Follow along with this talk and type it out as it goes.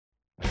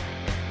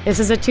This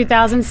is a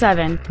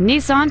 2007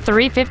 Nissan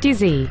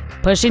 350Z,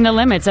 pushing the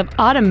limits of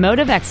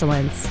automotive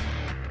excellence.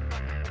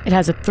 It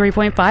has a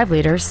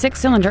 3.5-liter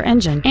six-cylinder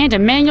engine and a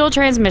manual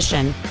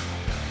transmission.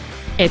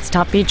 Its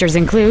top features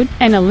include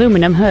an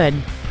aluminum hood,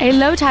 a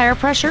low tire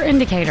pressure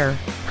indicator,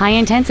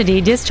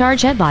 high-intensity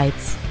discharge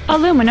headlights,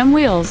 aluminum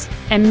wheels,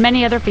 and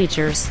many other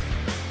features.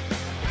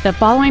 The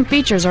following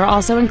features are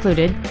also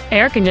included: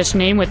 air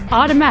conditioning with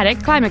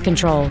automatic climate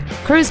control,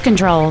 cruise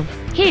control,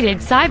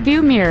 heated side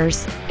view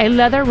mirrors, a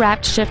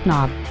leather-wrapped shift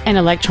knob, an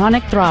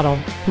electronic throttle,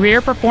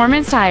 rear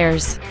performance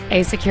tires,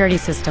 a security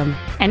system,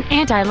 an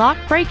anti-lock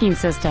braking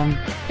system,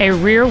 a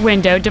rear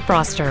window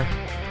defroster,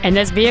 and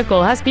this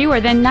vehicle has fewer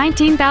than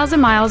 19,000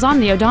 miles on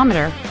the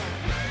odometer.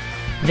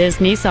 This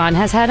Nissan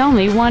has had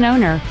only one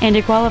owner, and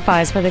it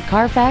qualifies for the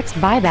Carfax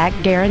buyback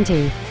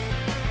guarantee.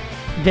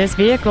 This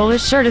vehicle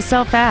is sure to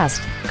sell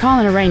fast. Call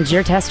and arrange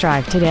your test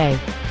drive today.